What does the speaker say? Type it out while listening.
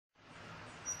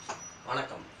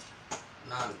வணக்கம்.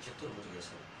 நான் சித்தூர்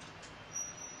முருகேசன்.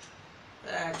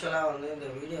 ஆக்சுவலாக இந்த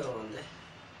வீடியோவை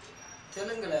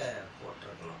தெலுங்கில்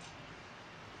போட்டிருக்கணும்.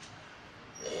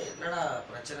 என்னடா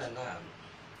பிரச்சனைன்னா,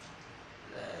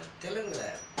 இந்த தெலுங்கில்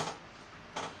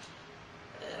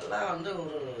எல்லாம்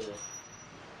ஒரு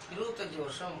 25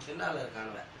 வருஷம் பின்னால்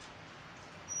இருக்காங்க.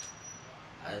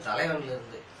 அது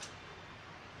தலைவன்லேருந்து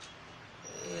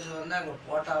இது அங்கே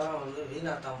போட்டாலும்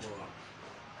வீணாகத்தான் போகும்.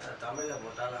 தமிழில்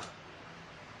போட்டாலும்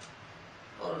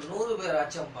ஒரு 100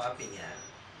 பேராச்சும் பார்ப்பீங்க.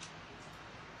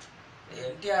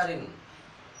 என்டிஆரின்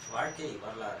வாழ்க்கை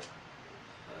வரலாறு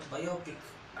பயோபிக்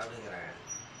அப்படிங்கிறாங்க.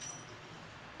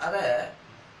 அதை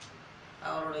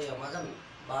அவருடைய மகன்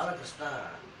பாலகிருஷ்ணா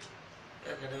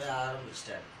ஏற்கனவே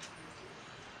ஆரம்பிச்சிட்டார்.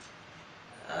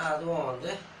 அதுவும்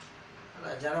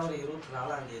ஜனவரி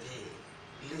 24ஆம் தேதி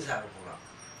ரிலீஸ் ஆக போகலாம்.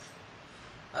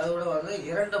 அதோட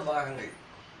 2 பாகங்கள்.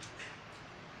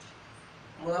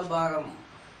 முதல் பாகம்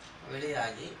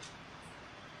வெளியாகி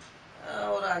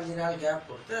ஒரு 5 நாள் கேப்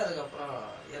கொடுத்து அதுக்கப்புறம்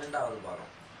 2வது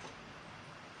பாகம்.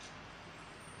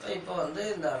 இப்போ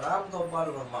இந்த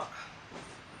ராம்கோபால் வர்மா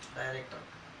டைரக்டர்,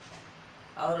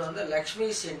 அவர் லக்ஷ்மி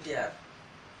என்டிஆர்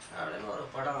அப்படின்னு ஒரு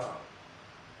படம்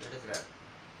எடுக்கிறார்.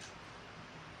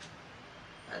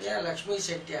 அது ஏன் லக்ஷ்மி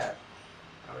என்டிஆர்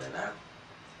அப்படின்னா,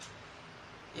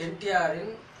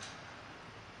 என்டிஆரின்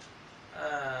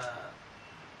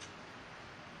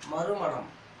மறுமணம்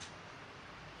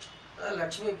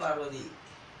லக்ஷ்மி பார்வதி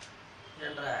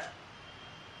என்ற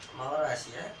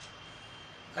மகராசியை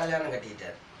கல்யாணம்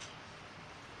கட்டிக்கிட்டார்.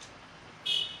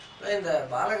 இந்த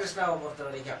பாலகிருஷ்ணாவை பொறுத்த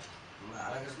வரைக்கும்,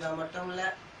 பாலகிருஷ்ணா மட்டும் இல்லை,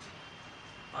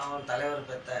 அவன் தலைவர்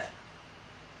பெற்ற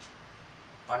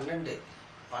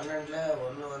 12ல்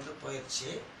 1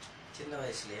 போயிடுச்சு சின்ன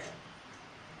வயசுலேயே.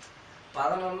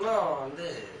 11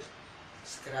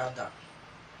 ஸ்கிராப் தான்.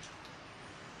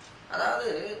 அதாவது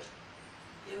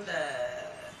இந்த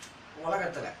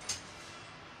உலகத்தில்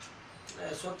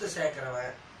சொத்து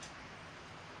சேர்க்கிறவன்,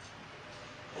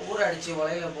 ஊரை அடித்து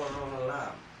உலையில்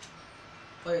போடுறவங்கெல்லாம்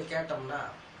போய் கேட்டோம்னா,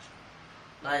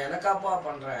 நான் எனக்காப்பா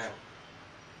பண்ணுறேன்,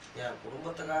 என்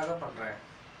குடும்பத்துக்காக பண்ணுறேன்,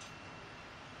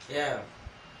 என்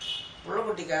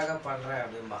புள்ளக்குட்டிக்காக பண்ணுறேன்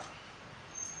அப்படின்பா.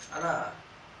 ஆனால்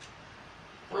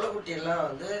புள்ளக்குட்டியெல்லாம்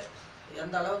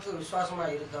எந்த அளவுக்கு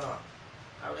விசுவாசமாக இருக்கணும்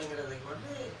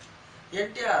அப்படிங்கிறதுக்கு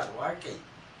என்டிஆர் வாழ்க்கை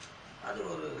அது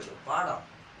ஒரு பாடம்.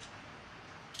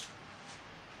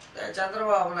 இந்த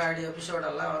சந்திரபாபு நாயுடு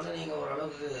எபிசோடெல்லாம் நீங்கள்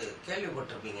ஓரளவுக்கு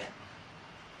கேள்விப்பட்டிருப்பீங்க.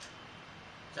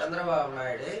 சந்திரபாபு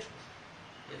நாயுடு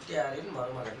என்டிஆரின்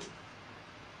மருமகன்.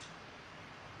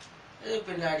 இது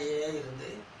பின்னாடியே இருந்து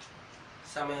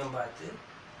சமயம் பார்த்து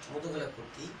முதுகலை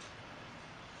குத்தி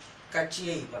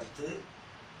கட்சியை பறித்து,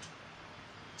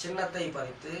 சின்னத்தை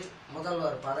பறித்து,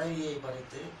 முதல்வர் பதவியை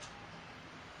பறித்து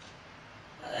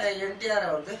என்டிஆரை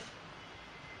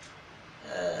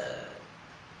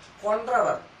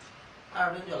கொன்றவர்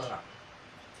அப்படின்னு சொல்லலாம்.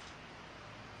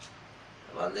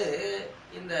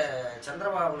 இந்த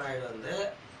சந்திரபாபு நாயுடு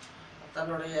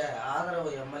தன்னுடைய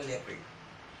ஆதரவு எம்எல்ஏக்கள்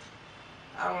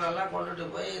அவங்களெல்லாம் கொண்டுட்டு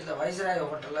போய் இந்த வைஸ்ராய்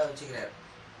ஹோட்டலில் வச்சுக்கிறார்.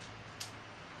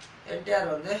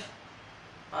 என்டிஆர்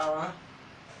பாவம்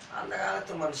அந்த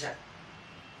காலத்து மனுஷன்.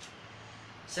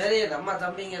 சரி, நம்ம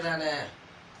தம்பிங்க தானே,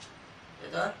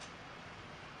 ஏதோ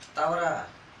தவறா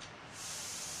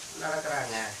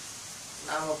நடக்கிறாங்க,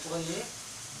 நாம் போய்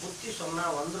புத்தி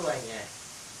சொன்னால் வந்துடுவாங்க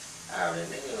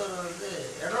அப்படின்னு இவர்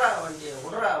எடரா வண்டியை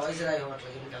விடுறா வைஸ்ராய்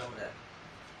ஹோட்டலுக்குன்னு கிளம்புறாரு.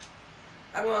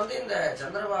 அங்கே இந்த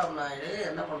சந்திரபாபு நாயுடு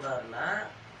என்ன பண்ணுறாருன்னா,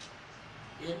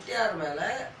 என்டிஆர் மேலே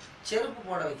செருப்பு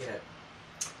போட வைக்கிறார்.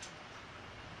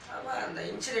 ஆமாம், அந்த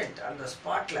இன்சிடெண்ட், அந்த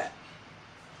ஸ்பாட்டில்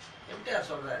என்டிஆர்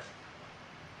சொல்கிறார்,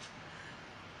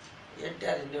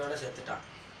 என்டிஆர் இன்னையோட செத்துட்டான்.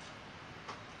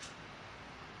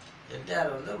 என்டிஆர்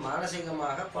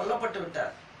மானசீகமாக கொல்லப்பட்டு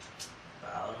விட்டார்.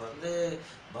 அவர்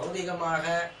பௌதிகமாக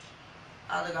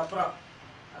அதுக்கப்புறம்,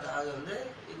 அதாவது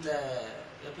இந்த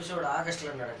எபிசோடு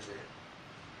ஆகஸ்டில் நடக்குது,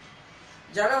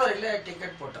 ஜனவரியில்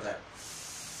டிக்கெட் போட்டுறார்.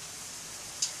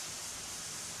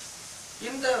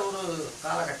 இந்த ஒரு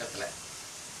காலகட்டத்தில்,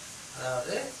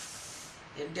 அதாவது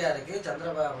என்டிஆருக்கு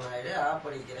சந்திரபாபு நாயுடு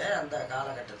ஆப்படிக்கிற அந்த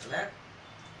காலகட்டத்தில்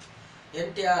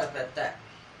என்டிஆர் பெற்ற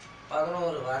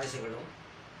 11 வாரிசுகளும்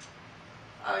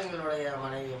அவங்களுடைய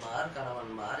மனைவிமார்,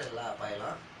 கணவன்மார் எல்லா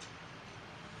பயிலும்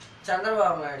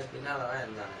சந்திரபாபு நாயுடு பின்னால் தான்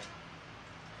இருந்தாங்க.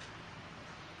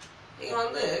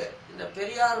 இங்கே இந்த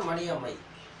பெரியார் மணியம்மை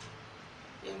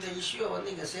இந்த இஷ்யூ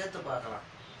இங்கே சேர்த்து பார்க்கலாம்.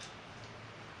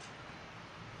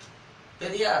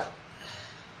 பெரியார்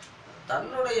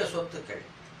தன்னுடைய சொத்துக்கள்,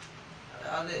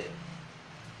 அதாவது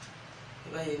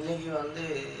இவன் இன்னைக்கு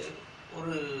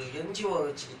ஒரு என்ஜிஓ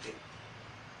வச்சுக்கிட்டு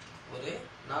ஒரு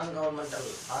நான் கவர்மெண்டல்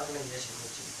ஆர்கனைசேஷன்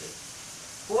வச்சுக்கிட்டு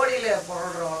கோடியில்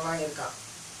புரள்றவெல்லாம் இருக்கான்.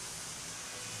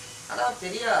 ஆனால்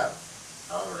பெரியார்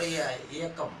அவருடைய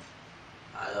இயக்கம்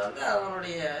அது வந்து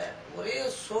அவருடைய ஒரே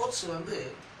சோர்ஸ் வந்து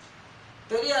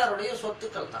பெரியாருடைய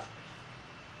சொத்துக்கள் தான்.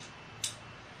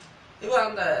 இப்போ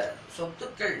அந்த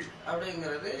சொத்துக்கள்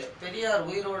அப்படிங்கிறது பெரியார்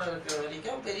உயிரோடு இருக்கிற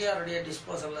வரைக்கும் பெரியாருடைய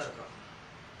டிஸ்போசலில் இருக்கும்.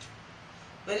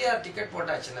 பெரியார் டிக்கெட்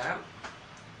போட்டாச்சுன்னா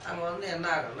அங்கே வந்து என்ன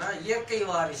ஆகும்னா இயற்கை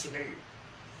வாரிசுகள்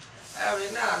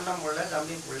அப்படின்னா அண்ணன் புள்ள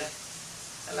தம்பி புள்ள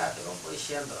எல்லாத்துக்கும் போய்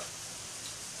சேர்ந்துடும்.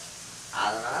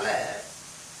 அதனால்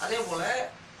அதே போல்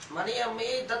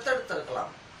மணியம்மையை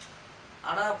தத்தெடுத்திருக்கலாம்.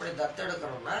 ஆனால் அப்படி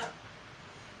தத்தெடுக்கணும்னா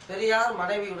பெரியார்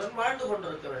மனைவியுடன் வாழ்ந்து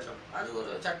கொண்டிருக்க வேண்டும். அது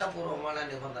ஒரு சட்டப்பூர்வமான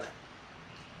நிபந்தனை.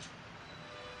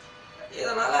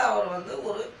 இதனால் அவர் வந்து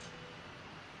ஒரு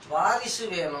வாரிசு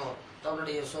வேணும்,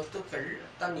 தன்னுடைய சொத்துக்கள்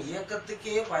தன்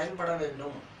இயக்கத்துக்கே பயன்பட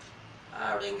வேண்டும்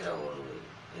அப்படிங்கிற ஒரு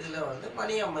இதில் வந்து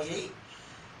மணியம்மையை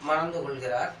மணந்து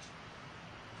கொள்கிறார்.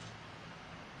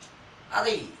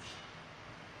 அதை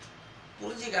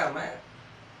புரிஞ்சிக்காம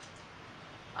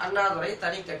அண்ணாதுரை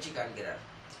தனி கட்சி காண்கிறார்.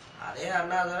 அதே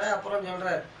அண்ணாதுரை அப்புறம்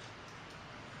சொல்றார்,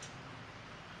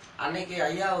 அன்னைக்கு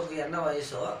ஐயாவுக்கு என்ன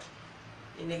வயசோ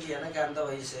இன்னைக்கு எனக்கு அந்த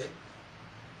வயசு.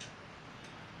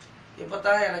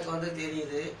 இப்பதான் எனக்கு வந்து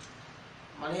தெரியுது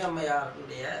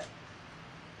மணியம்மையாருடைய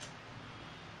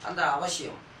அந்த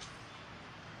அவசியம்.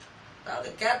 அதாவது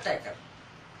கேர்டேக்கர்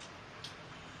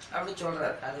அப்படி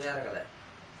சொல்றாரு. அது வேற கதை.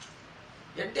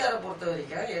 என்டிஆரை பொறுத்த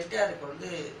வரைக்கும் என்டிஆருக்கு வந்து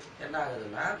என்ன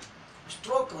ஆகுதுன்னா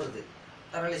ஸ்ட்ரோக் வருது,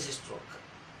 பேரலிசிஸ் ஸ்ட்ரோக்.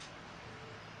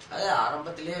 அது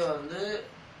ஆரம்பத்திலே வந்து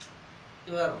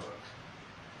இவர்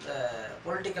இந்த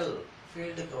பொலிட்டிக்கல்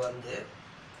ஃபீல்டுக்கு வந்து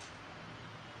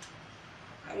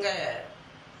அங்கே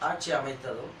ஆட்சி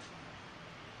அமைத்ததும்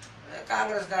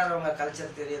காங்கிரஸ்காரவங்க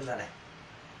கல்ச்சர் தெரியும் தானே.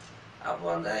 அப்போ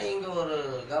வந்து இங்கே ஒரு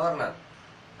கவர்னர்,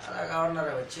 அந்த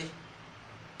கவர்னரை வச்சு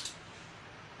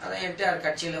அதை என்டிஆர்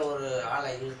கட்சியில் ஒரு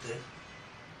ஆளை இழுத்து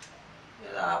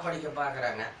ஏதோ ஆப்படிக்க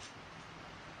பார்க்குறாங்க.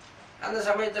 அந்த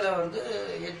சமயத்தில் வந்து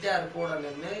என்டிஆர் கூட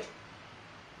நின்று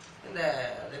இந்த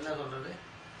அது என்ன சொல்கிறது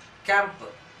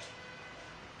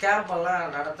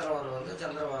கேம்பெல்லாம் நடத்துகிறவர் வந்து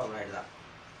சந்திரபாபு நாயுடு தான்.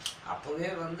 அப்போவே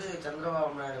வந்து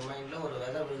சந்திரபாபு நாயுடு மைண்டில் ஒரு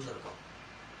விதை விழுந்திருக்கும்.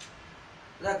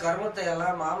 இந்த கர்மத்தை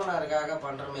எல்லாம் மாமனாருக்காக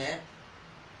பண்ணுறோமே,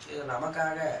 இது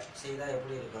நமக்காக செய்தால்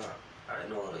எப்படி இருக்கும்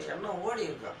அப்படின்னு ஒரு எண்ணம் ஓடி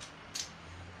இருக்கும்.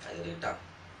 அது இருக்கான்.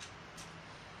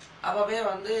 அப்போவே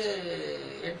வந்து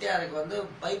என்டிஆருக்கு வந்து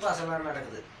பைபாஸ் எல்லாம்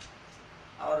நடக்குது.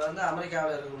 அவர் வந்து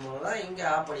அமெரிக்காவில் இருக்கும்போது தான் இங்கே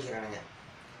ஆப்படிக்கிறானுங்க.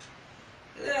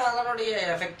 இது அதனுடைய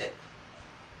எஃபெக்ட்.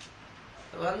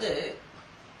 வந்து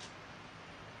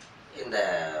இந்த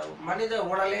மனித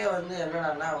உடலே வந்து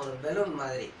என்னடான்னா ஒரு பெலூன்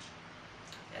மாதிரி,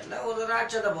 என்ன ஒரு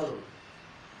ராட்சத பலூன்.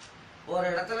 ஒரு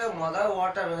இடத்துல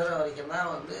ஓட்ட விழுற வரைக்கும்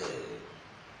தான் வந்து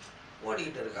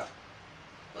ஓடிக்கிட்டு இருக்கான்.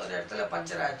 ஒரு இடத்துல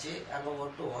பஞ்சர் ஆச்சு, அங்கே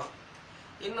ஒட்டுவோம்,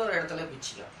 இன்னொரு இடத்துல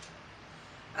பிச்சுக்கும்.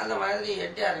 அந்த மாதிரி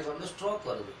என்டிஆருக்கு வந்து ஸ்ட்ரோக்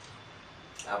வருது.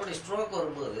 அப்படி ஸ்ட்ரோக்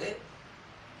வரும்போது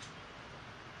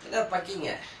இதை பக்கிங்க,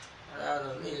 அதாவது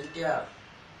வந்து என்டிஆர்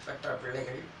பெற்ற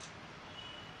பிள்ளைகள்,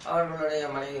 அவர்களுடைய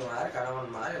மனைவிமார்,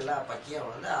 கணவன்மார் எல்லா பக்கியும்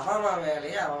வந்து அவன்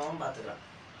வேலையை அவன் பார்த்துக்கிறான்.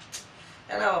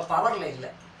 ஏன்னா அவன் பவரில்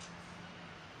இல்லை.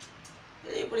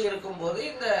 இப்படி இருக்கும்போது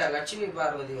இந்த லட்சுமி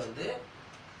பார்வதி வந்து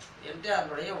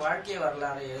என்டிஆருடைய வாழ்க்கை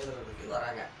வரலாறு எழுதுறதுக்கு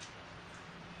வராங்க.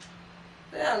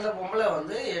 அந்த பொம்பளை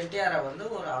வந்து என்டிஆரை வந்து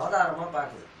ஒரு அவதாரமாக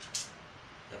பார்க்குது.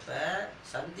 இப்போ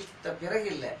சந்தித்த பிறகு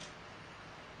இல்லை,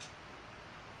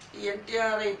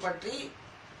 என்டிஆரை பற்றி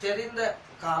தெரிந்த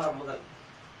காலம் முதல்.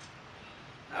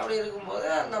 அப்படி இருக்கும்போது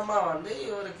அந்த அம்மா வந்து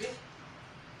இவருக்கு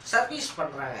சர்வீஸ்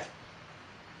பண்ணுறாங்க.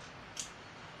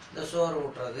 இந்த சோறு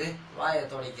ஊட்டுறது, வாயை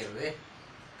துடைக்கிறது,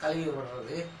 கழுவி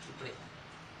விடுறது, இப்படி.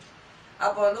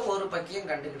 அப்போ வந்து ஒரு பக்கியம்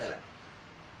கண்டுக்கிடலை.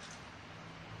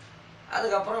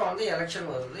 அதுக்கப்புறம் வந்து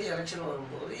எலெக்ஷன் வருது. எலெக்ஷன்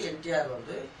வரும்போது என்டிஆர்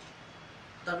வந்து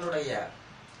தன்னுடைய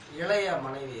இளைய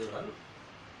மனைவியுடன்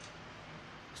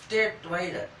ஸ்டேட்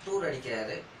வைடு டூர்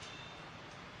அடிக்கிறாரு.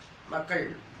 மக்கள்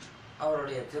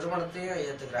அவருடைய திருமணத்தையும்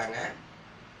ஏற்றுக்கிறாங்க.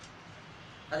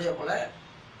 அதே போல்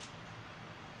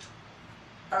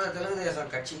அந்த தெலுங்கு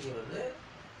தேசம் கட்சிக்கு வந்து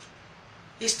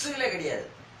ஹிஸ்ட்ரியிலே கிடையாது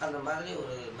அந்த மாதிரி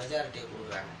ஒரு மெஜாரிட்டியை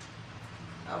கொடுக்குறாங்க.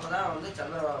 அப்போ தான் வந்து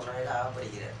சந்திரபாபு நாயுடு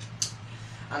ஆப்படிக்கிறார்.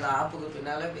 அந்த ஆப்புக்கு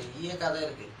பின்னால் பெரிய கதை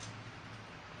இருக்குது.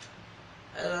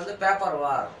 அது வந்து பேப்பர்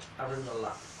வார் அப்படின்னு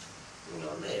சொல்லலாம். இங்கே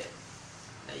வந்து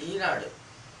ஈநாடு,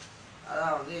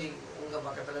 அதான் வந்து உங்கள்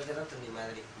பக்கத்தில் தினத்தந்தி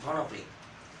மாதிரி மோனோப்ளி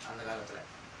அந்த காலத்தில்.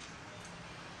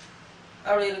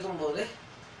 அப்படி இருக்கும்போது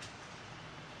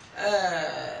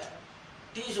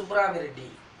T.Subbarami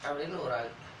அப்படின்னு ஒரு ஆள்,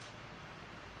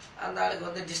 அந்த ஆளுக்கு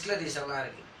வந்து டிஸ்டிலரிஸ் எல்லாம்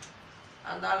இருக்குது.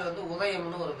 அந்த ஆள் வந்து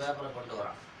உதயம்னு ஒரு பேப்பரை கொண்டு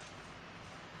வரான்.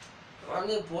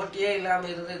 வந்து போட்டியே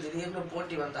இல்லாமல் இருந்து திடீர்னு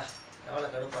போட்டி வந்தா எவ்வளோ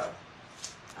கடுப்பாகும்.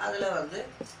 அதில் வந்து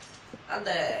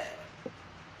அந்த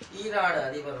ஈனாடு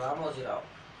அதிபர் ராமோஜிராவ்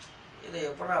இதை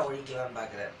எப்படா ஒழிக்கலான்னு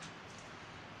பார்க்குறாரு.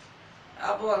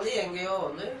 அப்போ வந்து எங்கேயோ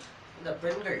வந்து இந்த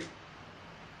பெண்கள்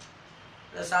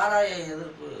இந்த சாராய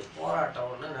எதிர்ப்பு போராட்டம்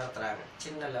ஒன்று நடத்துகிறாங்க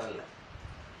சின்ன லெவலில்.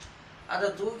 அதை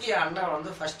தூக்கி அண்ணன்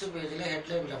வந்து ஃபஸ்ட்டு பேஜில்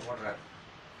ஹெட்லைனில் போடுறாங்க.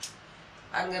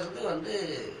 அங்கேருந்து வந்து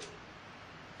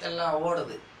எல்லாம்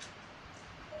ஓடுது.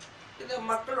 இந்த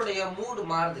மக்களுடைய மூடு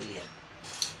மாறுது இல்லையா?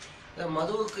 இந்த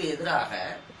மதுவுக்கு எதிராக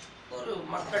ஒரு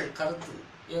மக்கள் கருத்து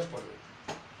ஏற்படுது.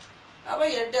 அப்போ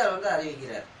என்டிஆர் வந்து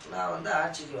அறிவிக்கிறார், நான் வந்து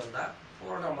ஆட்சிக்கு வந்தால்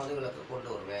பூரண மதுவிலக்கு கொண்டு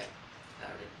வருவேன்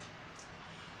அப்படின்னு.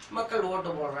 மக்கள்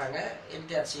ஓட்டு போடுறாங்க,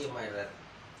 என்டிஆர் சிஎம் ஆயிடுறாரு.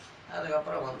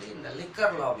 அதுக்கப்புறம் வந்து இந்த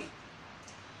லிக்கர் லாபி,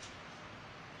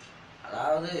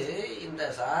 அதாவது இந்த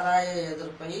சாராய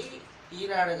எதிர்ப்பை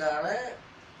ஈனாடுகார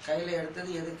கையில்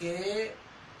எடுத்தது எதுக்கு?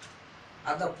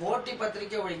 அந்த போட்டி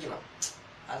பத்திரிக்கை ஒழிக்கணும்.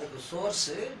 அதுக்கு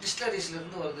சோர்ஸு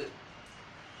டிஸ்டிலரிஸ்லேருந்து வருது.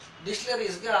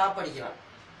 டிஸ்டிலரிஸ்க்கு ஆப்படிக்கணும்.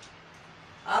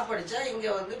 ஆப்படிச்சா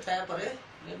இங்கே வந்து பேப்பரு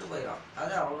நின்று போயிடும்.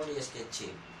 அது அவனுடைய ஸ்கெட்சு.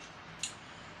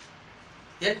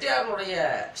 என்டிஆருடைய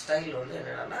ஸ்டைல் வந்து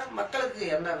என்னென்னா, மக்களுக்கு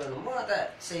என்ன வேணுமோ அதை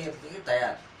செய்யறதுக்கு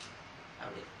தயார்.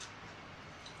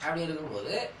 அப்படி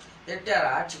இருக்கும்போது என்டிஆர்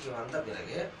ஆட்சிக்கு வந்த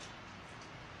பிறகு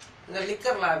இந்த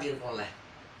லிக்கர் லாபி இருக்கும்ல,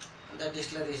 இந்த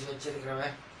டிஸ்டிலரிஸ்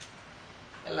வச்சிருக்கிறவன்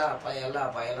எல்லா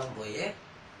பயலும் போய்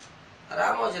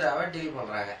ராமோஜிராவை டீல்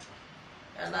பண்ணுறாங்க.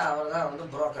 ஏன்னா அவர் தான் வந்து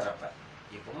புரோக்கர். அப்போ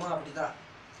இப்பவும் அப்படி தான்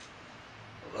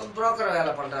புரோக்கர்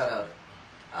வேலை பண்ணுறாரு அவர்.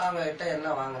 அவங்ககிட்ட என்ன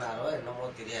வாங்கினாரோ என்னமோ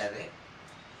தெரியாது.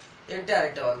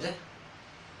 என்டிஆர்கிட்ட வந்து,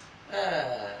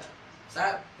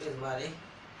 சார் இது மாதிரி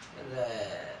இந்த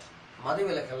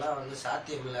மதுவிலக்கெல்லாம் வந்து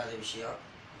சாத்தியமில்லாத விஷயம்,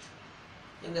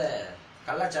 இந்த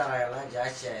கள்ளச்சாராயம்லாம்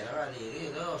ஜாஸ்தி ஆயிரும், அது இது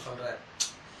ஏதோ சொல்கிறார்.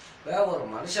 ஒரு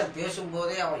மனுஷன்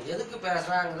பேசும்போதே அவன் எதுக்கு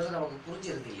பேசுகிறாங்கிறது நமக்கு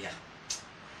புரிஞ்சிருது இல்லையா?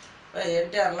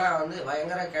 என்டிஆர்லாம் வந்து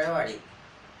பயங்கர கிழவாடி.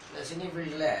 இந்த சினி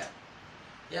ஃபீல்டில்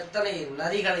எத்தனை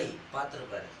நரிகளை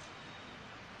பார்த்துருப்பாரு.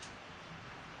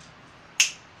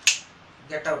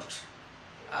 கெட் அவுட்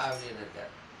அப்படின்னு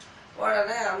இருக்கார்.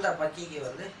 உடனே அந்த பக்கிக்கு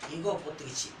வந்து ஈகோ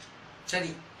பொத்துக்குச்சு.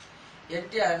 சரி,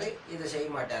 என்டிஆர் இதை செய்ய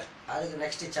மாட்டார். அதுக்கு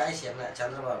நெக்ஸ்ட் சாய்ஸ் என்ன?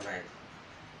 சந்திரபாபு நாயுடு.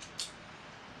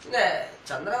 இந்த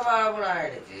சந்திரபாபு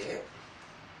நாயுடுக்கு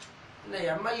இந்த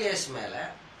எம்எல்ஏஸ் மேலே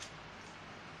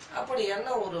அப்படி என்ன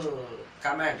ஒரு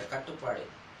கமாண்ட், கட்டுப்பாடு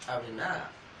அப்படின்னா,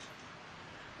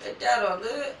 என்டிஆர்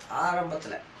வந்து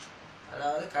ஆரம்பத்தில்,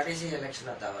 அதாவது கடைசி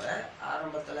எலெக்ஷனை தவிர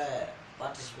ஆரம்பத்தில்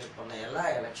பார்ட்டிசிபேட் பண்ண எல்லா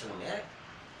எலெக்ஷனுமே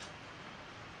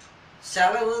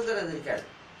செலவுங்கிறது இருக்காது.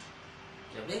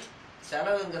 எப்படி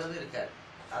செலவுங்கிறது இருக்காது.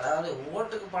 அதாவது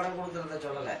ஓட்டுக்கு பணம் கொடுக்கறத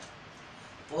சொல்லலை,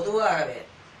 பொதுவாகவே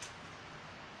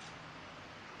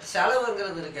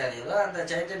செலவுங்கிறது இருக்காது. ஏதோ அந்த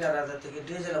சைத்தன்ய ரதத்துக்கு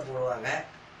டீசலை போடுவாங்க,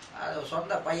 அது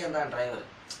சொந்த பையன் தான்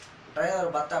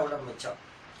டிரைவர் பத்தா விட மிச்சம்.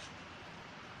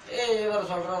 இவர்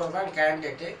சொல்கிறவர் தான்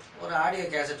கேண்டிடேட்டு. ஒரு ஆடியோ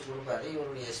கேசட் கொடுப்பாரு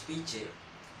இவருடைய ஸ்பீச்சு.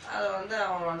 அதை வந்து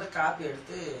அவன் வந்து காப்பி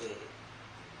எடுத்து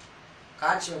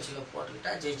கான்ஸ்டியூன்சியில்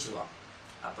போட்டுக்கிட்டா ஜெயிச்சிருவான்.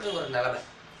 அப்படி ஒரு நிலைமை.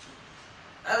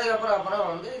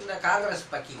 அதுக்கப்புறம் வந்து இந்த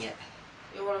காங்கிரஸ் பக்கிங்க,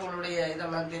 இவனுங்களுடைய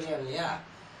இதெல்லாம் தெரியும் இல்லையா?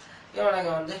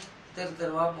 இவனுங்க வந்து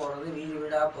தெருவாக போகிறது, வீடு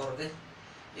வீடாக போகிறது,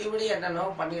 இப்படி என்னென்னோ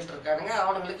பண்ணிகிட்டு இருக்கானுங்க.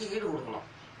 அவனுங்களுக்கு ஈடு கொடுக்கணும்.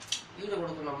 ஈடு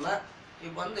கொடுக்கணும்னா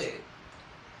இப்போ வந்து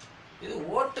இது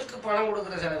ஓட்டுக்கு பணம்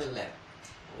கொடுக்குற செலவு இல்லை,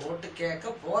 ஓட்டு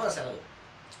கேட்க போகிற செலவு.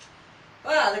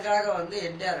 அதுக்காக வந்து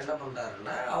என்டிஆர் என்ன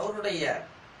பண்ணுறாருன்னா, அவருடைய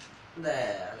இந்த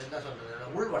அது என்ன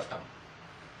சொல்கிறது, உள்வட்டம்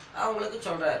அவங்களுக்கு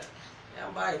சொல்கிறாரு,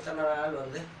 ஏன்பா இத்தனை நாள்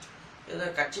வந்து ஏதோ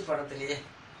கட்சி பணத்திலேயே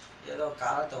ஏதோ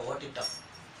காலத்தை ஓட்டிட்டோம்,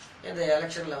 இந்த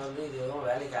எலெக்ஷனில் வந்து இது எதுவும்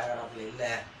வேலைக்கு ஆகிறாப்புல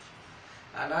இல்லை.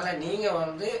 அதனால் நீங்கள்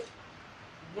வந்து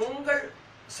உங்கள்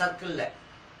சர்க்கிளில்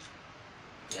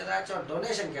ஏதாச்சும்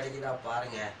டொனேஷன் கிடைக்குதா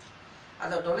பாருங்கள்.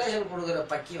 அந்த டொனேஷன் கொடுக்குற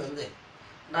பக்கி வந்து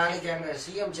நாளைக்கு அங்கே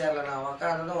சிஎம் சேரில் நான்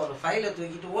உக்காந்து ஒரு ஃபைலை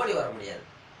தூக்கிட்டு ஓடி வர முடியாது.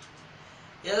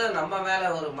 ஏதோ நம்ம மேலே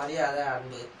ஒரு மரியாதை,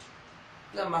 அன்பு,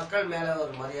 இந்த மக்கள் மேலே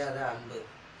ஒரு மரியாதை, அன்பு,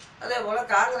 அதே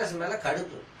போல் காங்கிரஸ் மேலே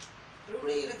கடுப்பு,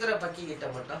 இப்படி இருக்கிற பக்கிக்கிட்ட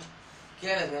மட்டும்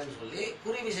கேளுங்கன்னு சொல்லி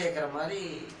குருவி சேர்க்குற மாதிரி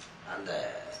அந்த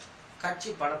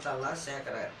கட்சி பணத்தெல்லாம்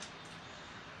சேர்க்குறாரு.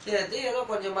 சேர்த்து ஏதோ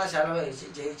கொஞ்சமாக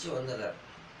செலவழித்து ஜெயிச்சு வந்துடுறார்.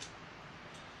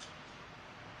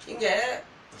 இங்கே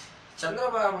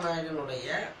சந்திரபாபு நாயுடுனுடைய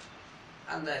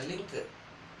அந்த லிங்க்கு,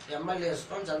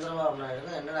 எம்எல்ஏஸ்க்கும் சந்திரபாபு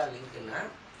நாயுடுக்கும் என்னடா லிங்க்குன்னா,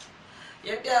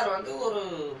 என்டிஆர் வந்து ஒரு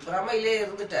பிரமையிலே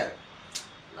இருந்துட்டார்.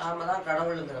 நாம தான்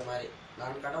கடவுளுங்கிற மாதிரி,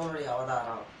 நான் கடவுளுடைய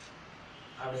அவதாரம்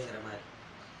அப்படிங்கிற மாதிரி.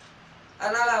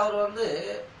 அதனால் அவர் வந்து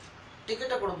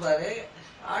டிக்கெட்டை கொடுப்பாரு,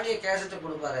 ஆடியோ கேசட்டை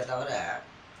கொடுப்பாரே தவிர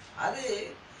அது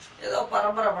ஏதோ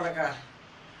பரம்பரை பணக்கார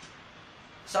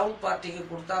சவுண்ட் பார்ட்டிக்கு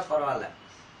கொடுத்தா பரவாயில்ல.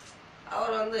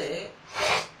 அவர் வந்து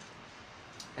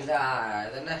இந்த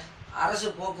இது என்ன அரசு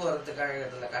போக்குவரத்து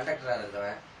கழகத்தில் கண்டக்டராக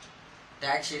இருக்கிறவன்,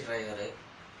 டாக்ஸி டிரைவரு,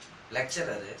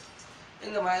 லெக்சரரு,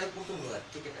 இந்த மாதிரி கூட்டு போவார்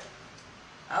டிக்கெட்டை.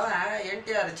 அவன்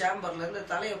என்டிஆர் சேம்பர்லேருந்து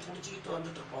தலையை பிடிச்சிக்கிட்டு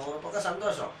வந்துட்டு இருப்பான். ஒரு பக்கம்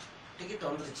சந்தோஷம், டிக்கெட்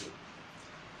வந்துருச்சு,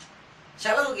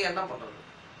 செலவுக்கு என்ன பண்ணுறது.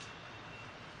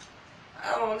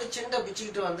 அவன் வந்து சிண்டை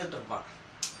பிச்சுக்கிட்டு வந்துட்டு இருப்பான்.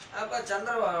 அப்போ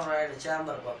சந்திரபாபு நாயுடு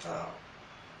சேம்பர் பக்கம்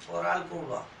ஒரு ஆள்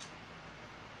கூப்பிடுவான்.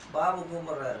 பாபு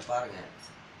கூப்பிடுறாரு பாருங்க.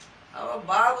 அவன்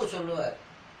பாபு சொல்லுவார்,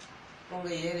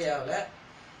 உங்கள் ஏரியாவில்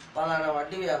பலான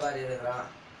வட்டி வியாபாரி இருக்கிறான்,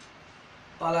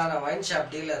 பலான வைன்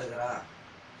ஷாப் டீலர் இருக்கிறான்,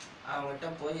 அவங்ககிட்ட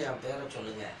போய் என் பேரை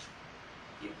சொல்லுங்க.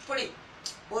 இப்படி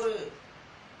ஒரு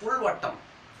உள்வட்டம்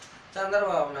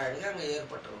சந்திரபாபு நாயுடுக்கு அங்கே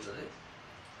ஏற்பட்டிருந்தது.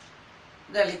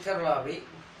 இந்த லிக்கர் லாபி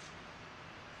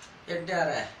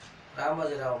என்டிஆர்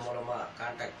ராமோஜிராவ் மூலமாக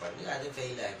கான்டாக்ட் பண்ணி அது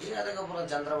ஃபெயில் ஆகி,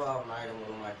 அதுக்கப்புறம் சந்திரபாபு நாயுடு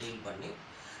மூலமாக டீல் பண்ணி,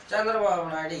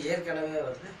 சந்திரபாபு நாயுடு ஏற்கனவே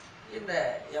வந்து இந்த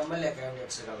எம்எல்ஏ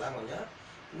கேண்டிடேட்ஸுக்கெல்லாம் கொஞ்சம்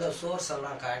இந்த சோர்ஸ்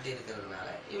எல்லாம் காட்டி இருக்கிறதுனால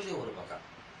இப்படி ஒரு பக்கம்.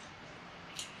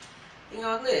 இங்கே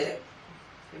வந்து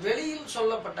வெளியில்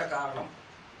சொல்லப்பட்ட காரணம்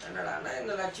என்னடான்னா,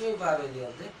 இந்த லட்சுமி பார்வதி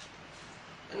வந்து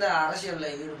இந்த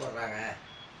அரசியலில் ஈடுபடுறாங்க,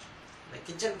 இந்த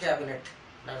கிச்சன் கேபினெட்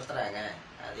நடத்துகிறாங்க,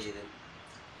 அது இது.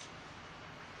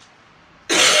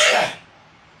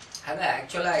 அது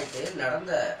ஆக்சுவலாகிட்டு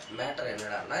நடந்த மேட்டர்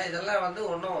என்னடான்னா, இதெல்லாம் வந்து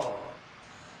ஒன்றும்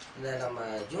இந்த நம்ம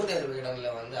ஜூனியர்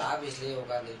விகடனில் வந்து ஆஃபீஸ்லேயே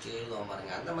உட்காந்துக்கிட்டு எழுதுவோம்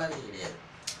பாருங்க, அந்த மாதிரி கிடையாது.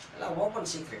 எல்லாம் ஓப்பன்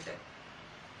சீக்ரெட்டு.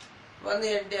 வந்து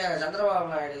என்டிஆர்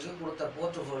சந்திரபாபு நாயுடுக்கு கொடுத்த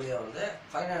போர்ட்ஃபோலியோ வந்து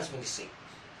ஃபைனான்ஸ் மினிஸ்ட்ரி.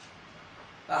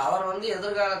 அவர் வந்து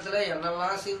எதிர்காலத்தில்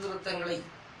என்னெல்லாம் சீர்திருத்தங்களை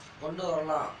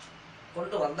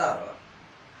கொண்டு வந்தாரோ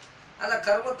அந்த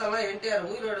கர்மத்தெல்லாம் என்டிஆர்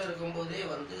உயிரோடு இருக்கும்போதே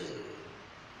வந்து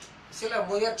சில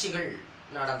முயற்சிகள்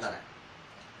நடந்தன.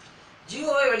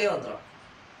 ஜியோவே வெளியே வந்துடும்,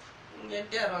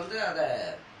 என்டிஆர் வந்து அதை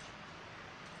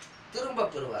திரும்ப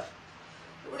பெறுவார்.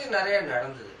 இப்படி நிறைய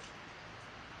நடந்தது.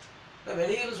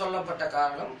 வெளியில் சொல்லப்பட்ட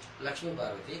காரணம் லக்ஷ்மி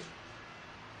பார்வதி.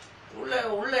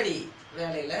 உள்ளடி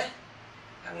வேலையில்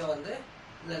அங்கே வந்து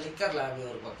இந்த லிக்கர் லாபி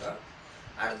ஒரு பக்கம்,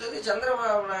 அடுத்தது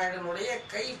சந்திரபாபு நாயுடனுடைய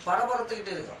கை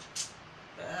பரபரத்துக்கிட்டு இருக்கும்.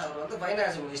 அவர் வந்து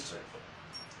ஃபைனான்ஸ் மினிஸ்டர்.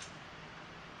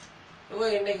 இப்போ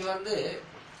இன்னைக்கு வந்து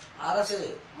அரசு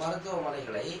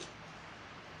மருத்துவமனைகளை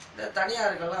இந்த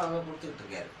தனியாருக்கெல்லாம் அவங்க கொடுத்துக்கிட்டு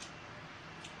இருக்காரு.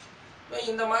 இப்போ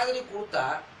இந்த மாதிரி கொடுத்தா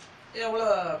எவ்வளோ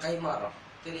கைமாறும்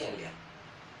தெரியும் இல்லையா?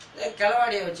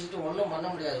 கிளவாடியை வச்சுக்கிட்டு ஒன்றும் பண்ண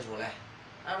முடியாது போல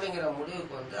அப்படிங்கிற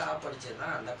முடிவுக்கு வந்து ஆப்படிச்சது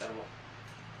தான் அந்த கர்மம்.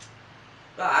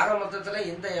 இப்போ ஆக மொத்தத்தில்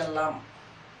இந்த எல்லாம்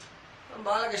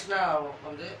பாலகிருஷ்ணா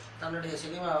வந்து தன்னுடைய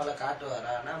சினிமாவில்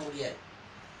காட்டுவாரான்னா முடியாது.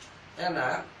 ஏன்னா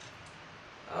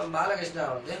பாலகிருஷ்ணா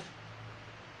வந்து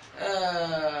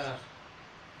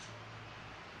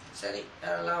சரி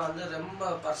அதெல்லாம் வந்து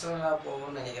ரொம்ப பர்சனலாக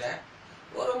போகும்னு நினைக்கிறேன்.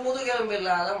 ஒரு முதுகெலும்பு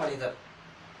இல்லாத மனிதர்.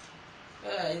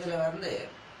 இதில் வந்து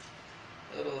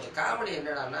ஒரு காமெடி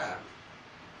என்னடான்னா,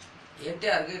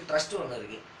 என்டிஆருக்கு ட்ரஸ்ட் ஒன்று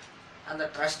இருக்கு. அந்த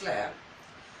ட்ரஸ்டில்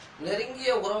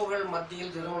நெருங்கிய உறவுகள்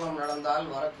மத்தியில் திருமணம்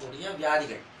நடந்தால் வரக்கூடிய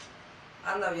வியாதிகள்,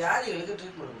 அந்த வியாதிகளுக்கு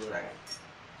ட்ரீட்மெண்ட் கொடுக்குறாங்க.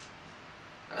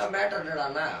 ஆனால் மேட்டர்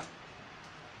என்னடான்னா,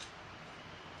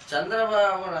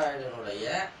 சந்திரபாபு நாயுடனுடைய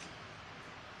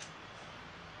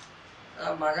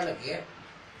மகனுக்கு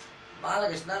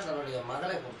பாலகிருஷ்ணா தன்னுடைய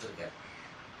மகளை கொடுத்துருக்கார்.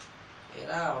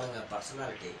 ஏன்னா அவனுங்க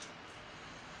பர்சனாலிட்டி.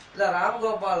 இந்த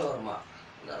ராம்கோபால் வர்மா,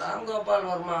 இந்த ராம்கோபால்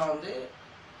வர்மா வந்து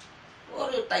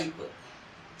ஒரு டைப்பு.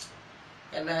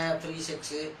 என்ன ஃப்ரீ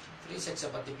செக்ஸை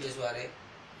பற்றி பேசுவார்,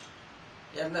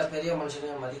 எந்த பெரிய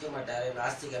மனுஷனையும் மதிக்க மாட்டார்,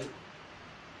 நாஸ்திகன்,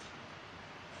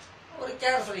 ஒரு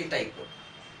கேர்ஃப்ரீ டைப்பு.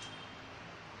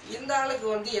 இந்த ஆளுக்கு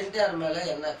வந்து என்டிஆர் மேலே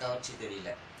என்ன கவர்ச்சி தெரியல.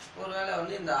 ஒருவேளை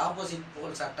வந்து இந்த ஆப்போசிட்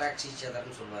போல்ஸ் அட்ராக்ட் ஈச்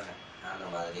அதர்னு சொல்லுவாங்க, அந்த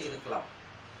மாதிரி இருக்கலாம்.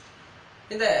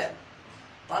 இந்த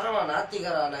பரம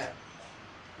நாத்திகரான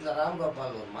இந்த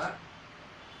ராம்கோபால் வர்மா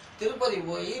திருப்பதி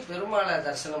போய் பெருமாளை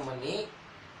தரிசனம் பண்ணி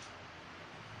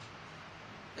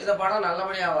இந்த படம்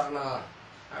நல்லபடியாக வரணும்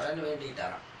அப்படின்னு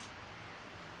வேண்டிக்கிட்டாராம்.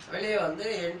 வெளியே வந்து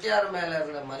என்டிஆர் மேலே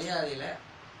இருந்த மரியாதையில்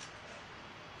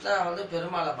நான் வந்து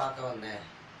பெருமாளை பார்க்க வந்தேன்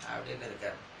அப்படின்னு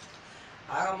இருக்கார்.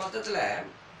 ஆக மொத்தத்தில்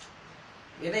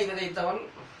விதை விதைத்தவன்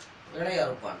வினை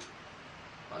அறுப்பான்.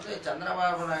 வந்து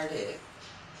சந்திரபாபு நாயுடு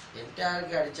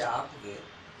என்டிஆருக்கு அடித்த ஆப்புக்கு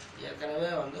ஏற்கனவே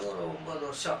வந்து ஒரு 9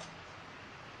 வருஷம்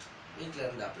வீட்டில்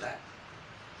இருந்தாப்புல.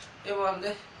 இப்போ வந்து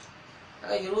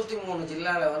 23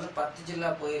 ஜில்லாவில் வந்து 10 ஜில்லா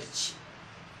போயிடுச்சு,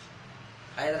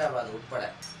 ஹைதராபாத் உட்பட.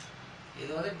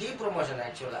 இது வந்து டீ ப்ரொமோஷன்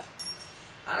ஆக்சுவலாக.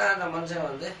 ஆனால் அந்த மனுஷன்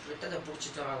வந்து விட்டதை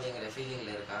பிடிச்சிட்டோம் அப்படிங்கிற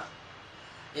ஃபீலிங்கில் இருக்கான்.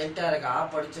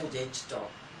 என்டிஆருக்கு படிச்சும்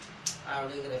ஜெயிச்சிட்டோம்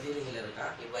அப்படிங்கிற ஃபீலிங்கில்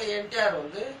இருக்கான். இப்போ என்டிஆர்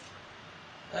வந்து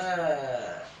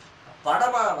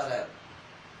படமாக வராது.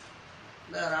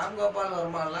 இந்த ராம்கோபால்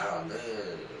வர்மாலாம் வந்து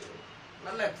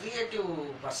நல்ல கிரியேட்டிவ்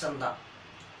பர்சன் தான்.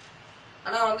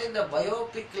 ஆனால் வந்து இந்த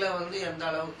பயோபிக்கில் வந்து எந்த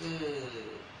அளவுக்கு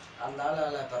அந்த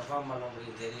ஆளால் பெர்ஃபார்ம் பண்ண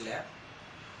முடியும் தெரியல.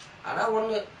 ஆனால்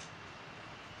ஒன்று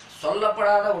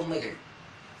சொல்லப்படாத உண்மைகள்,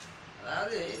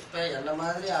 அதாவது இப்போ என்ன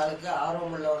மாதிரி ஆளுக்கு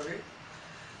ஆர்வம் உள்ளவர்கள்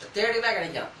தேடினா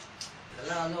கிடைக்கும்.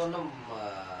 இதெல்லாம் வந்து ஒன்றும்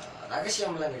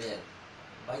ரகசியம்லாம் கிடையாது,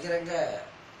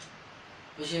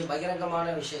 பகிரங்கமான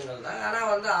விஷயங்கள் தான்.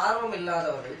 ஆனால் வந்து ஆர்வம்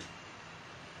இல்லாதவர்கள்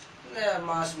இந்த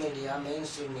மாஸ் மீடியா, மெயின்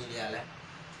ஸ்ட்ரீம் மீடியாவில்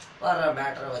வர்ற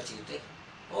மேட்டரை வச்சுக்கிட்டு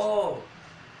ஓ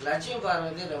லட்சுமி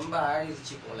பார்வதி ரொம்ப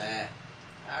ஆடிடுச்சு போல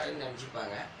அப்படின்னு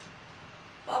நினச்சிப்பாங்க.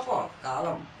 பார்ப்போம்.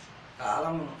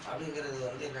 காலம் அப்படிங்கிறது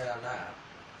வந்து என்னடான்னா,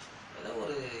 ஏதோ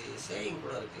ஒரு சேயிங்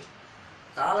கூட இருக்குது,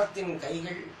 காலத்தின்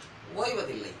கைகள்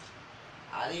ஓய்வதில்லை,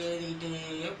 அது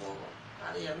எழுதிக்கிட்டே போகும்.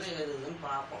 அது என்ன எழுதுன்னு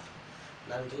பார்ப்போம்.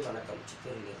 நன்றி, வணக்கம்.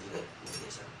 சித்தூரிலிருந்து